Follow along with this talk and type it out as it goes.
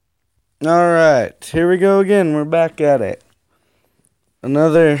All right, here we go again. We're back at it.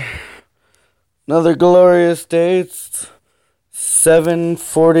 Another glorious day. It's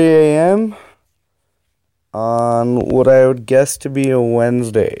 7:40 a.m. on what I would guess to be a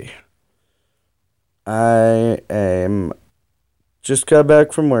Wednesday. I am just got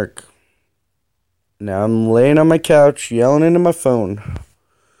back from work. Now I'm laying on my couch, yelling into my phone.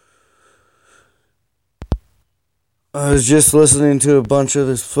 I was just listening to a bunch of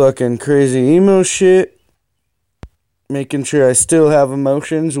this fucking crazy emo shit, making sure I still have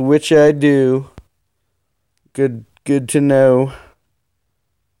emotions, which I do. Good to know.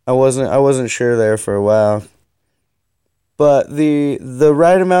 I wasn't sure there for a while. But the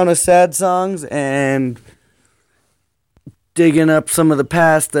right amount of sad songs and digging up some of the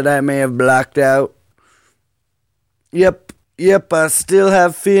past that I may have blocked out. Yep, I still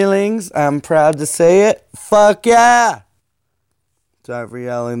have feelings. I'm proud to say it. Fuck yeah! Sorry for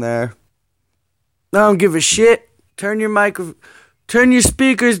yelling there. I don't give a shit. Turn your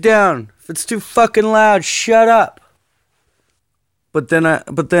speakers down. If it's too fucking loud, shut up. But then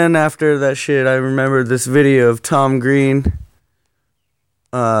after that shit, I remembered this video of Tom Green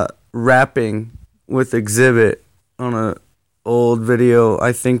rapping with Exhibit on a old video,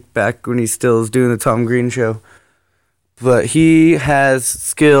 I think back when he still was doing the Tom Green show. But he has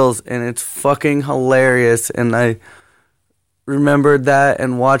skills, and it's fucking hilarious, and I remembered that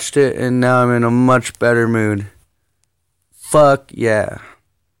and watched it, and now I'm in a much better mood. Fuck yeah.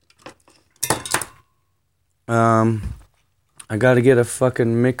 I gotta get a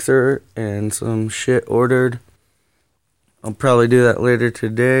fucking mixer and some shit ordered. I'll probably do that later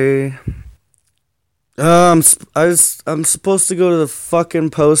today. I'm supposed to go to the fucking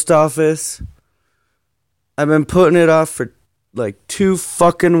post office. I've been putting it off for like 2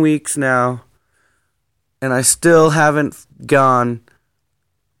 fucking weeks now, and I still haven't gone.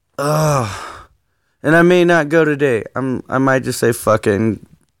 Ugh. And I may not go today. I might just say fucking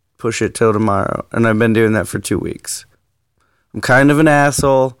push it till tomorrow, and I've been doing that for 2 weeks. I'm kind of an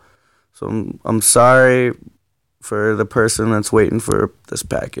asshole, so I'm sorry for the person that's waiting for this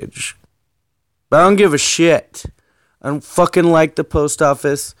package. But I don't give a shit. I don't fucking like the post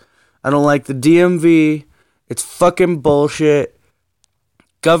office. I don't like the DMV. It's fucking bullshit.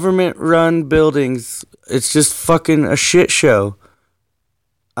 Government-run buildings. It's just fucking a shit show.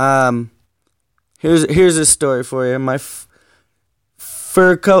 Here's a story for you. My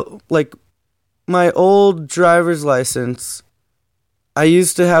old driver's license, I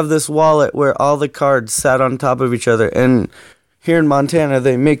used to have this wallet where all the cards sat on top of each other. And here in Montana,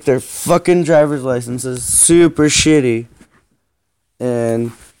 they make their fucking driver's licenses super shitty.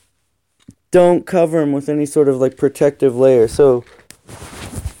 And don't cover them with any sort of like protective layer. So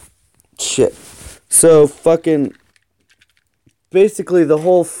fucking basically the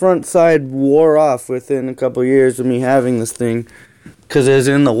whole front side wore off within a couple years of me having this thing, because it was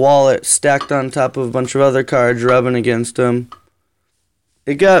in the wallet stacked on top of a bunch of other cards rubbing against them.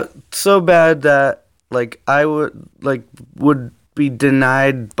 It got so bad that like I would be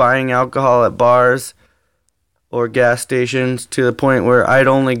denied buying alcohol at bars or gas stations, to the point where I'd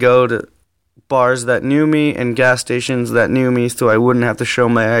only go to bars that knew me and gas stations that knew me, so I wouldn't have to show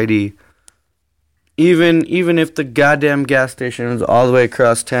my ID. Even if the goddamn gas station was all the way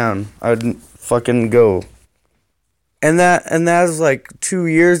across town, I wouldn't fucking go. And that was like 2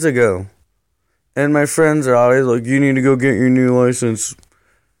 years ago. And my friends are always like, you need to go get your new license.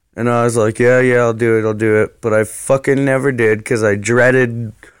 And I was like, yeah, I'll do it. But I fucking never did, because I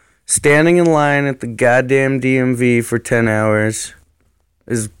dreaded standing in line at the goddamn DMV for 10 hours.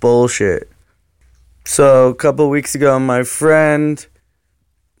 Is bullshit. So a couple weeks ago, my friend,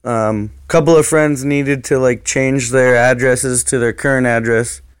 couple of friends needed to like change their addresses to their current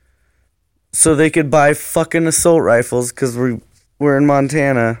address so they could buy fucking assault rifles, because we're in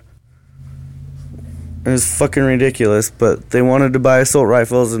Montana. It was fucking ridiculous, but they wanted to buy assault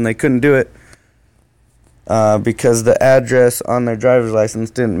rifles and they couldn't do it because the address on their driver's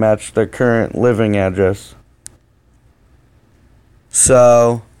license didn't match their current living address.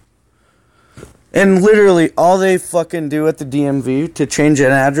 So, and literally all they fucking do at the DMV to change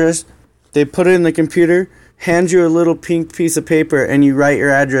an address, they put it in the computer, hand you a little pink piece of paper, and you write your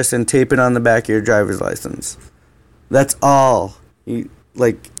address and tape it on the back of your driver's license. That's all.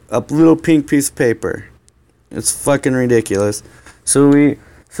 Like a little pink piece of paper. It's fucking ridiculous. So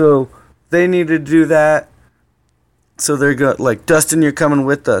they need to do that. So they're like, Dustin, you're coming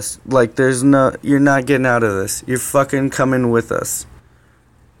with us. Like, you're not getting out of this. You're fucking coming with us.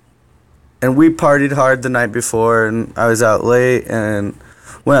 And we partied hard the night before, and I was out late and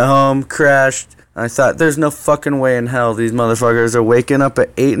went home, crashed. I thought, there's no fucking way in hell these motherfuckers are waking up at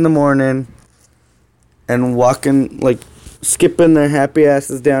 8 in the morning and walking, like, skipping their happy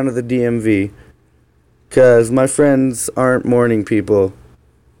asses down to the DMV. Because my friends aren't morning people.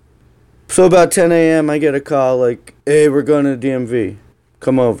 So about 10 a.m. I get a call like, hey, we're going to the DMV.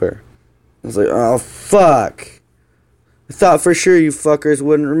 Come over. I was like, oh, fuck. I thought for sure you fuckers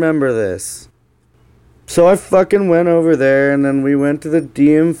wouldn't remember this. So I fucking went over there, and then we went to the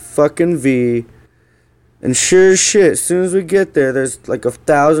DMV. And sure as shit, as soon as we get there, there's like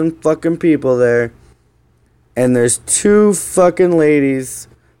 1,000 fucking people there. And there's two fucking ladies,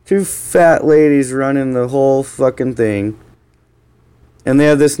 two fat ladies running the whole fucking thing. And they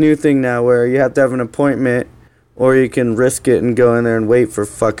have this new thing now where you have to have an appointment, or you can risk it and go in there and wait for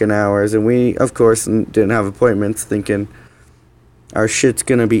fucking hours. And we, of course, didn't have appointments, thinking our shit's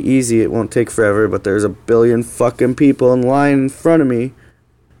gonna be easy, it won't take forever. But there's a billion fucking people in line in front of me.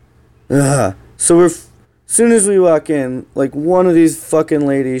 Ugh. So as soon as we walk in, like, one of these fucking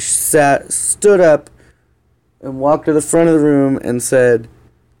ladies stood up and walked to the front of the room and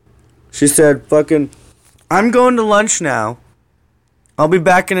she said, fucking, I'm going to lunch now. I'll be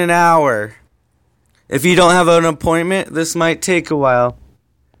back in an hour. If you don't have an appointment, this might take a while.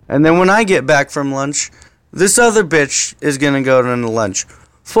 And then when I get back from lunch, this other bitch is gonna go to lunch.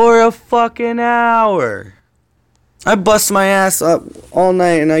 For a fucking hour. I bust my ass up all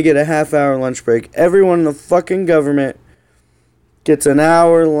night and I get a half-hour lunch break. Everyone in the fucking government gets an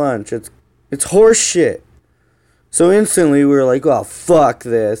hour lunch. It's horse shit. So instantly we were like, oh, fuck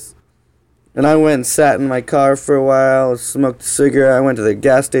this. And I went and sat in my car for a while, smoked a cigarette. I went to the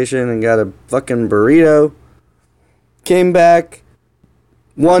gas station and got a fucking burrito. Came back,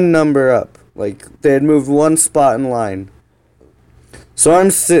 one number up. Like, they had moved one spot in line. So I'm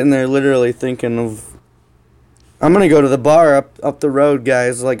sitting there literally thinking of, I'm gonna go to the bar up the road,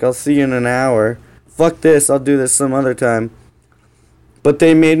 guys. Like, I'll see you in an hour. Fuck this, I'll do this some other time. But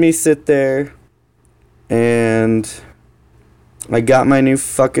they made me sit there, and I got my new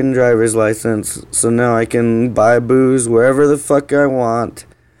fucking driver's license, so now I can buy booze wherever the fuck I want.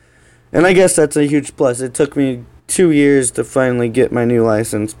 And I guess that's a huge plus. It took me 2 years to finally get my new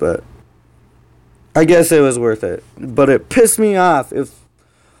license, but I guess it was worth it. But it pissed me off.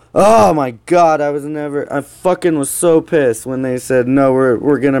 Oh my god, I fucking was so pissed when they said, no,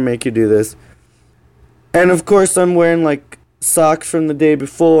 we're gonna make you do this. And of course I'm wearing like socks from the day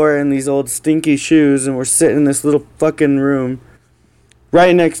before and these old stinky shoes, and we're sitting in this little fucking room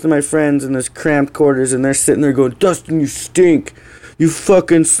right next to my friends in this cramped quarters, and they're sitting there going, Dustin, you stink. You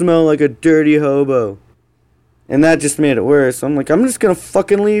fucking smell like a dirty hobo. And that just made it worse. I'm like, I'm just gonna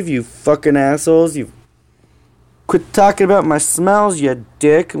fucking leave, you fucking assholes. You quit talking about my smells, you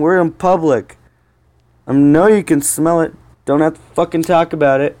dick. We're in public. I know you can smell it. Don't have to fucking talk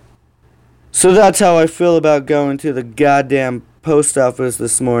about it. So that's how I feel about going to the goddamn post office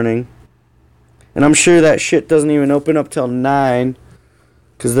this morning. And I'm sure that shit doesn't even open up till 9.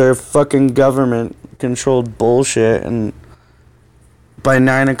 Because they're fucking government-controlled bullshit. And by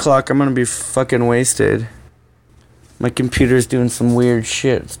 9 o'clock, I'm gonna be fucking wasted. My computer's doing some weird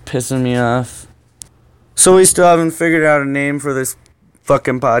shit. It's pissing me off. So we still haven't figured out a name for this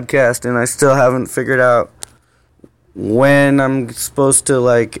fucking podcast. And I still haven't figured out when I'm supposed to,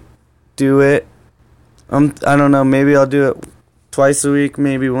 like, do it. I don't know. Maybe I'll do it twice a week.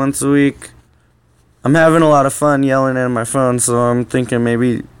 Maybe once a week. I'm having a lot of fun yelling at my phone. So I'm thinking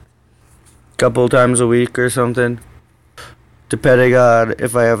maybe a couple times a week or something. Depending on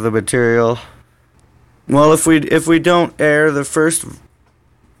if I have the material. Well, if we don't air the first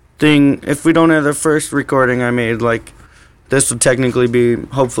thing, if we don't air the first recording I made, like, this would technically be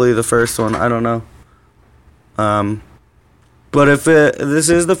hopefully the first one. I don't know. But if this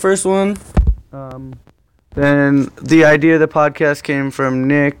is the first one, then the idea of the podcast came from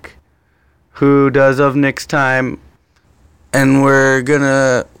Nick, who does Of Nick's Time, and we're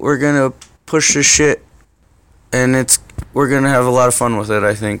gonna push this shit, and we're gonna have a lot of fun with it,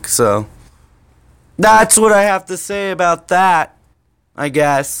 I think. So that's what I have to say about that, I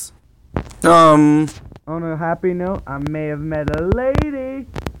guess. On a happy note, I may have met a lady.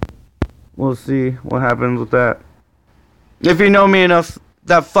 We'll see what happens with that. If you know me enough,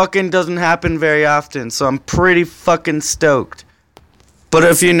 that fucking doesn't happen very often, so I'm pretty fucking stoked. But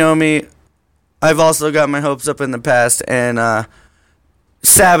if you know me, I've also got my hopes up in the past and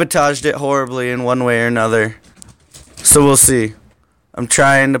sabotaged it horribly in one way or another. So we'll see. I'm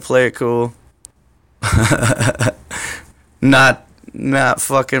trying to play it cool. Not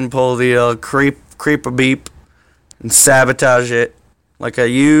fucking pull the creep a beep and sabotage it like I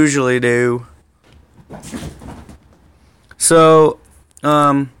usually do. So,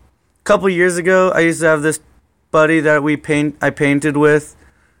 couple couple years ago, I used to have this buddy that I painted with,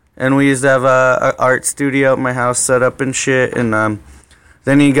 and we used to have a art studio at my house set up and shit. And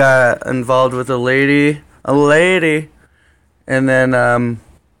then he got involved with a lady, and then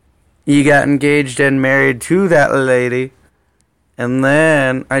he got engaged and married to that lady. And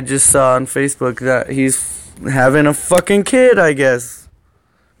then I just saw on Facebook that he's having a fucking kid, I guess.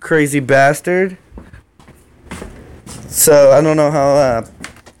 Crazy bastard. So I don't know how.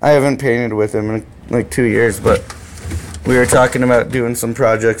 I haven't painted with him in like 2 years, but we were talking about doing some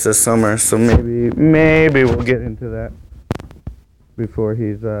projects this summer, so maybe we'll get into that before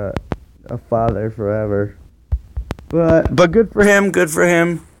he's a father forever. But good for him.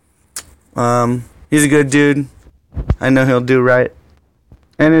 He's a good dude. I know he'll do right.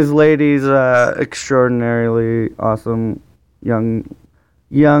 And his lady's extraordinarily awesome young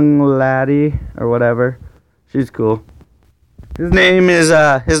laddie or whatever. She's cool. His name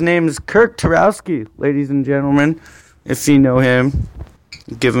is Kirk Tarowski, ladies and gentlemen. If you know him,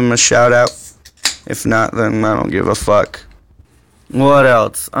 give him a shout out. If not, then I don't give a fuck. What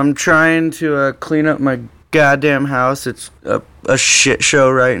else? I'm trying to clean up my goddamn house. It's a shit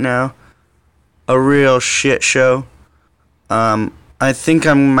show right now. A real shit show. I think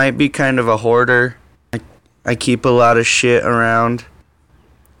I might be kind of a hoarder. I keep a lot of shit around.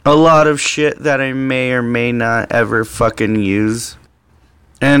 A lot of shit that I may or may not ever fucking use.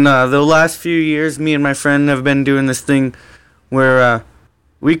 And the last few years, me and my friend have been doing this thing where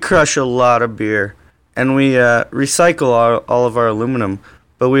we crush a lot of beer. And we recycle all of our aluminum.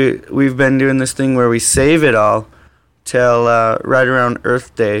 But we've been doing this thing where we save it all till right around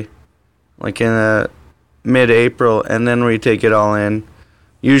Earth Day. Like in mid-April. And then we take it all in.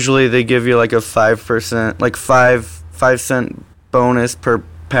 Usually they give you like a 5%, like 5 cent bonus per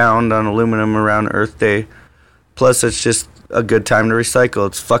pound on aluminum around Earth Day. Plus it's just a good time to recycle.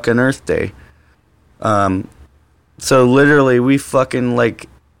 It's fucking Earth Day. So literally we fucking like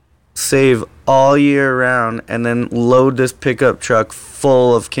save all year round and then load this pickup truck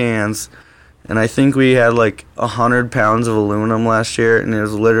full of cans. And I think we had like 100 pounds of aluminum last year, and it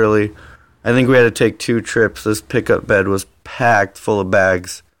was literally, I think we had to take 2 trips. This pickup bed was packed full of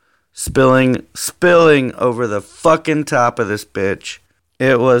bags, spilling over the fucking top of this bitch.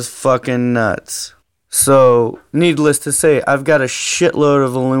 It was fucking nuts. So, needless to say, I've got a shitload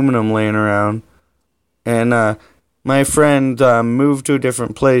of aluminum laying around. And my friend moved to a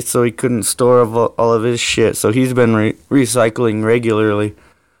different place, so he couldn't store all of his shit. So he's been recycling regularly.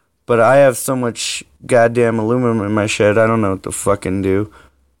 But I have so much goddamn aluminum in my shed, I don't know what to fucking do.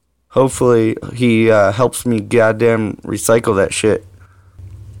 Hopefully he helps me goddamn recycle that shit.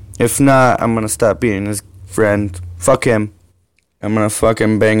 If not, I'm gonna stop being his friend. Fuck him. I'm gonna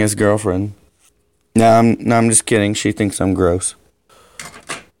fucking bang his girlfriend. No, I'm just kidding. She thinks I'm gross.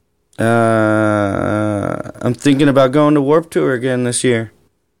 I'm thinking about going to Warped Tour again this year.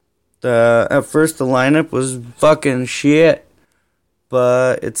 At first the lineup was fucking shit,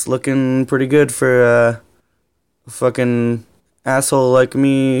 but it's looking pretty good for a fucking asshole like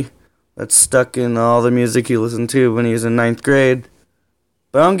me that's stuck in all the music he listened to when he was in 9th grade.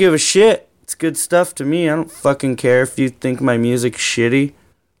 But I don't give a shit. It's good stuff to me. I don't fucking care if you think my music's shitty.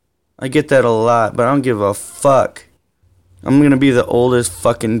 I get that a lot, but I don't give a fuck. I'm gonna be the oldest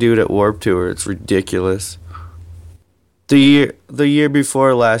fucking dude at Warped Tour. It's ridiculous. The year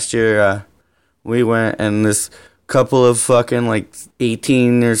before last year, we went, and this couple of fucking like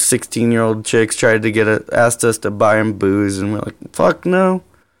 18 or 16-year-old chicks tried to asked us to buy them booze, and we're like, fuck no.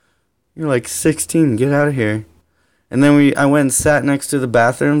 You're like 16, get out of here. And then I went and sat next to the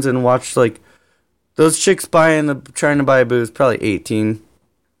bathrooms and watched like those chicks trying to buy booze, probably 18.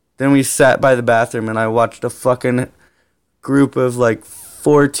 Then we sat by the bathroom and I watched a fucking group of like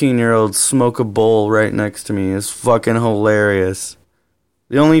 14-year-olds smoke a bowl right next to me. It's fucking hilarious.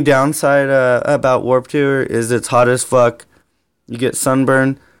 The only downside about Warped Tour is it's hot as fuck. You get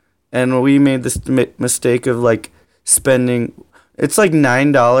sunburn. And we made this mistake of like spending, it's like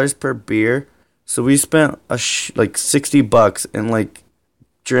 $9 per beer. So we spent like $60 and like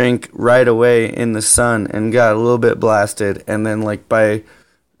drank right away in the sun and got a little bit blasted. And then like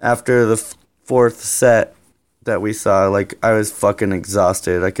after the 4th set that we saw, like I was fucking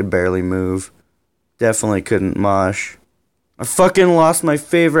exhausted. I could barely move. Definitely couldn't mosh. I fucking lost my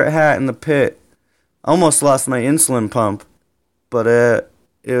favorite hat in the pit. Almost lost my insulin pump. But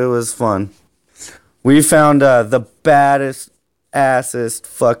it was fun. We found the baddest, assest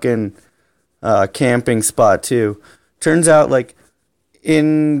fucking camping spot too. Turns out like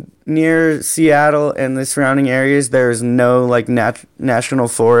near Seattle and the surrounding areas, there is no like national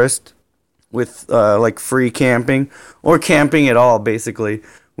forest with like free camping or camping at all basically.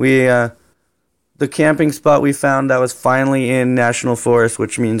 The camping spot we found that was finally in National Forest,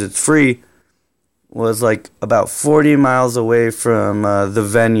 which means it's free, was like about 40 miles away from the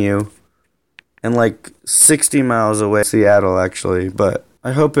venue, and like 60 miles away from Seattle, actually. But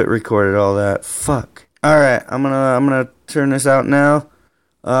I hope it recorded all that. Fuck. All right, I'm gonna turn this out now.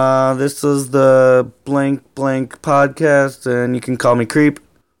 This is the blank podcast, and you can call me Creep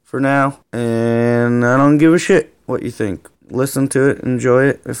for now. And I don't give a shit what you think. Listen to it, enjoy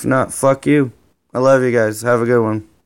it. If not, fuck you. I love you guys. Have a good one.